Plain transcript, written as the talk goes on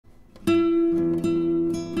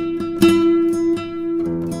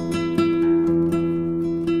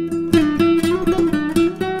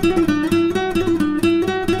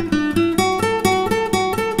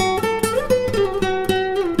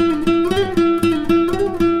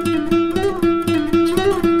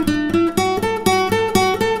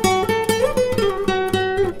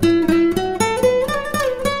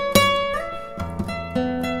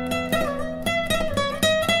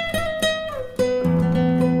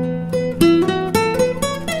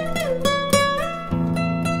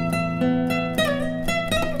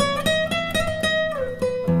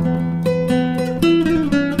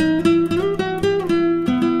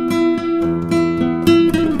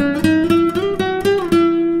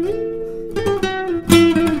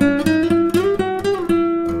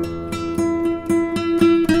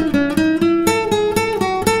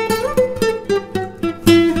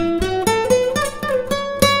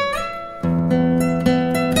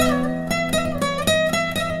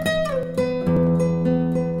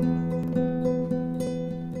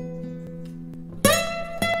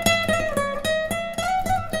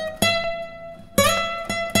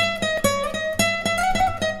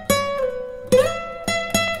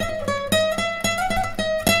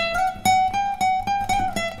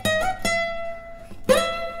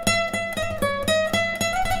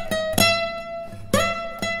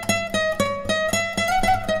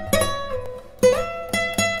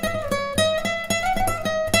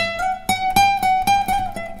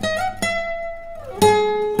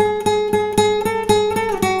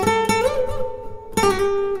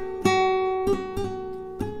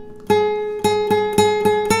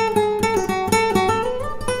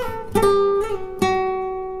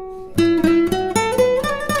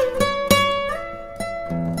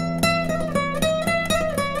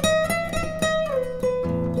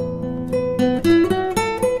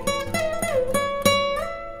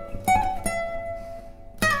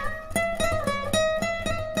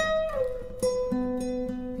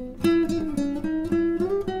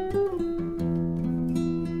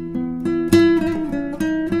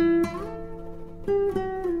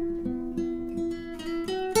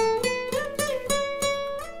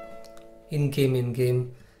Inkem, Inkem,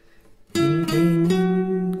 Inkem,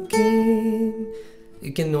 Inkem.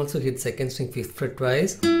 You can also hit second string 5th fret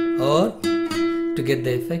twice, or to get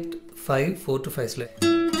the effect 5, 4 to 5 slide.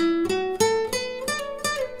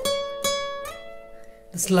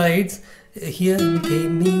 The slides here,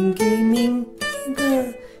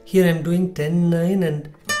 here I'm doing 10, 9 and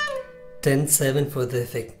 10, 7 for the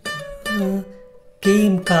effect.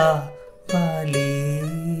 Came ka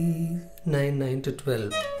Bali 9, 9 to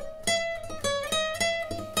 12.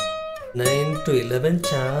 9 to 11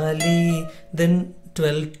 Charlie, then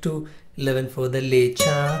 12 to 11 for the Le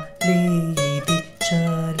Charlie,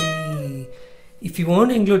 Charlie. If you want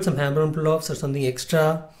to include some hammer-on pull-offs or something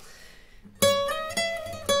extra,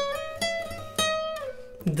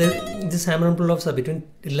 this hammer-on pull-offs are between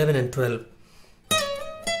 11 and 12.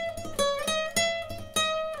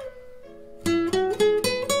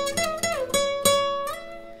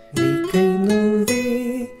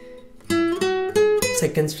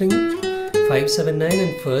 Second string 5, 7, 9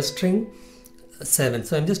 and first string 7.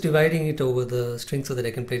 So I'm just dividing it over the string so that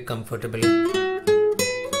I can play it comfortably.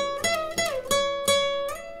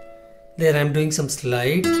 There I'm doing some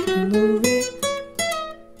slide.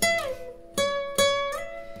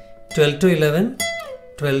 12 to 11,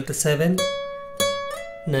 12 to 7,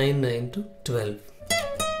 9, 9 to 12.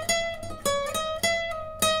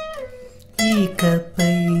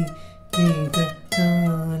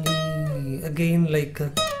 Again like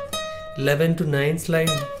 11 to 9 slide,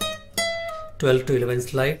 12 to 11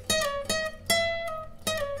 slide.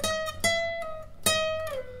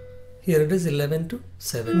 Here it is 11 to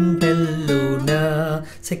 7. Bellona.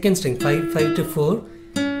 Second string 5, 5 to 4,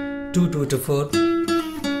 2, 2 to 4.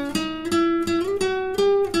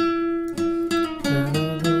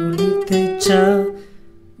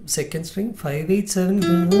 Second string 5, 8, 7.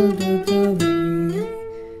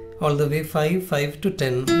 All the way 5, 5 to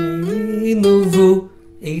 10.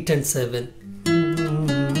 8 and 7.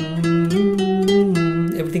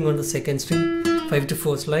 Everything on the second string. 5 to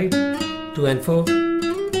 4 slide. 2 and 4.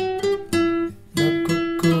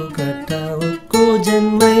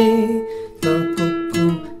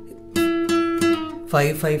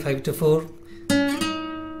 5, 5, 5 to 4.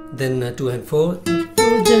 Then 2 and 4.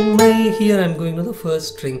 Here I am going to the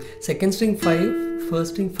first string. Second string 5,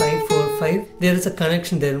 first string 5, 4, 5. There is a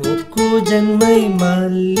connection there.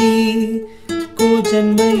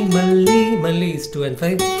 Malli is 2 and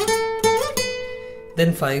 5.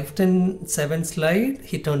 Then 5, 10, 7 slide.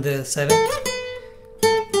 Hit on the 7.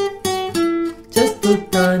 Just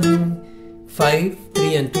put on 5,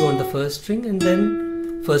 3 and 2 on the first string, and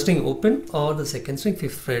then first string open or the second string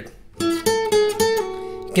 5th fret.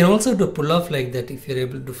 You can also do pull off like that if you're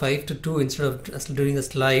able to do 5 to 2 instead of just doing a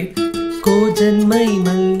slide.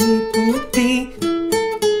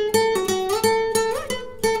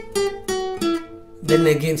 Then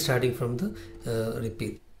again starting from the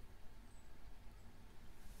repeat.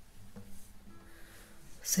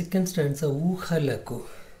 Second stanza Uhalaku.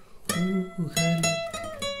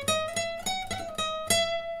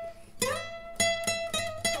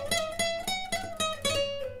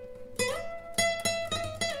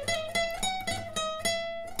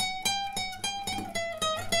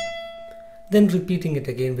 Then repeating it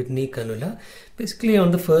again with Ni Kanula. Basically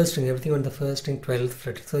on the first string, everything on the first string, 12th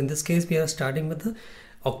fret. So in this case we are starting with the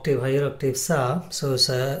octave, higher octave Sa. So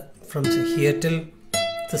Sa from here till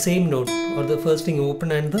the same note, or the first string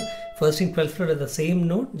open and the first string 12th fret at the same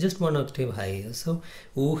note, just one octave higher. So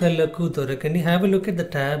Uhalaku Thorakandi. Have a look at the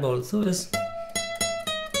tab also. Just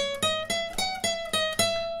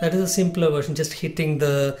that is a simpler version, just hitting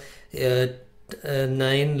the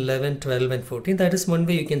 9, 11, 12 and 14. That is one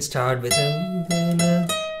way you can start with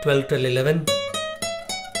 12, 12, 11.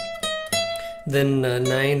 Then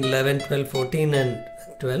 9, 11, 12, 14 and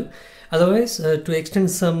 12. Otherwise, to extend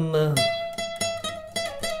some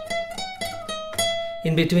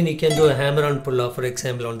in between, you can do a hammer-on pull-off, for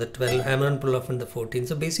example, on the 12, hammer-on pull-off on the 14.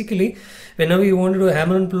 So basically, whenever you want to do a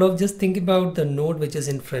hammer-on pull-off, just think about the note which is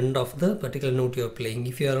in front of the particular note you are playing.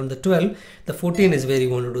 If you are on the 12, the 14 is where you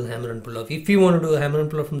want to do the hammer-on pull-off. If you want to do a hammer-on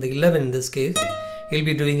pull-off from the 11, in this case, you'll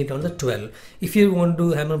be doing it on the 12. If you want to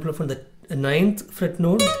do hammer-on pull-off from the 9th fret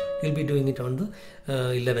note, you'll be doing it on the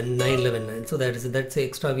 11, 9, 11, 9. So that's the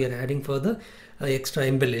extra we are adding for the extra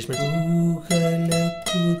embellishment.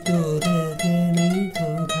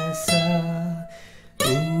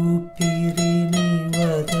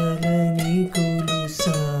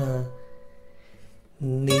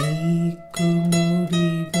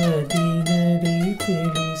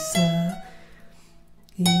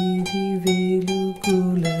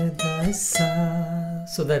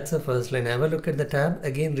 So that's the first line. Have a look at the tab.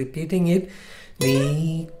 Again repeating it.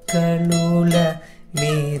 Nee kanula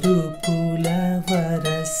merupula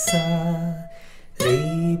varasa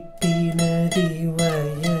repinadi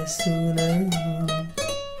vayasuna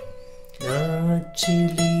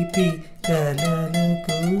nachilipi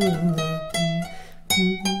kalalaku.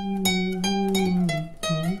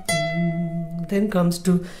 Then comes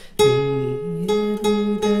to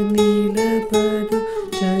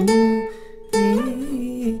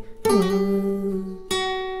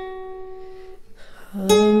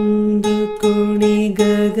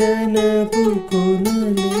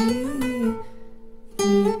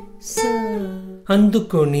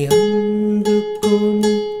Andukoni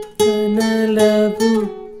kanalabu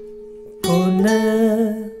kona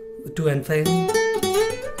 2 and 5.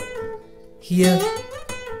 Here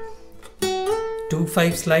 2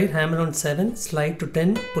 5 slide, hammer on 7, slide to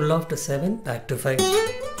 10, pull off to 7, back to 5.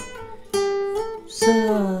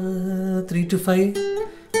 Sa 3 to 5,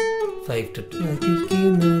 5 to 2.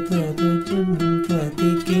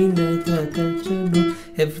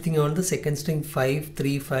 Everything on the second string, 5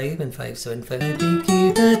 3 5 and 5 7 5.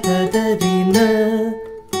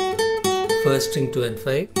 First string 2 and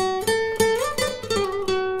 5.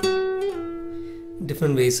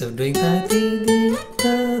 Different ways of doing that.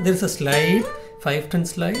 There is a slide, 5-10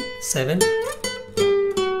 slide, 7.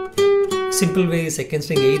 Simple way, second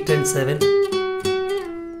string 8 and 7.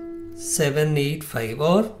 7 8 5,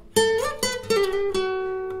 or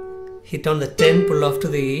hit on the 10, pull off to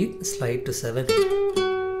the 8, slide to 7.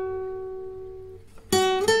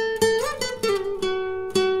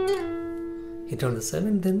 Hit on the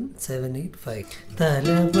 7, then 7 8 5.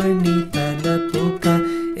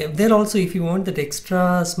 There also, if you want that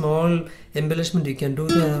extra small embellishment, you can do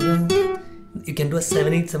a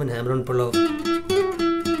 7 8 7 hammer on pull off.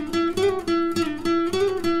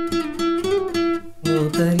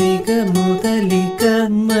 Mudalika mudalika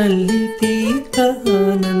mallitita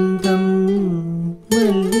anandam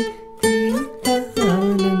mallitita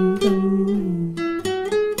anandam.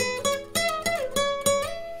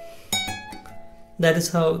 That is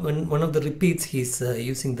how, when one of the repeats, he's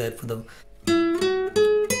using that for the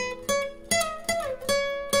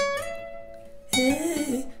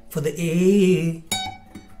A.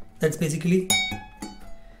 That's basically,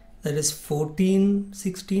 that is 14,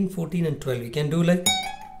 16, 14 and 12. You can do like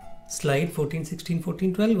slide 14, 16,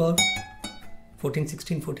 14, 12, or 14,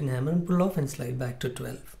 16, 14 hammer and pull off and slide back to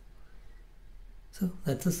 12. So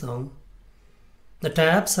that's a song. The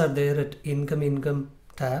tabs are there at Inkem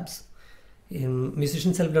tabs in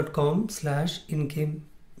musicianself.com/Inkem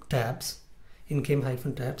tabs,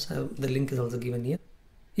 Inkem-tabs. The link is also given here.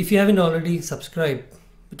 If you haven't already subscribed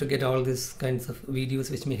to get all these kinds of videos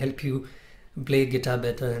which may help you play guitar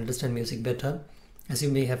better and understand music better, as you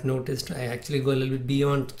may have noticed, I actually go a little bit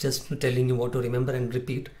beyond just telling you what to remember and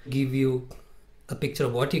repeat, give you a picture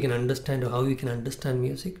of what you can understand or how you can understand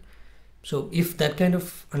music. So if that kind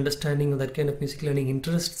of understanding or that kind of music learning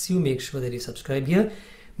interests you, make sure that you subscribe here.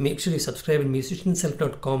 Make sure you subscribe at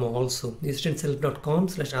musicianself.com also,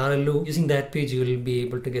 musicianself.com/RLO. Using that page, you will be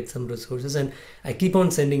able to get some resources, and I keep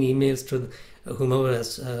on sending emails to whomever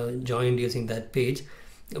has joined using that page,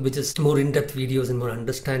 which is more in-depth videos and more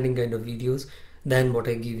understanding kind of videos than what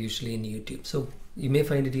I give usually in YouTube. So you may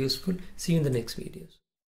find it useful. See you in the next videos.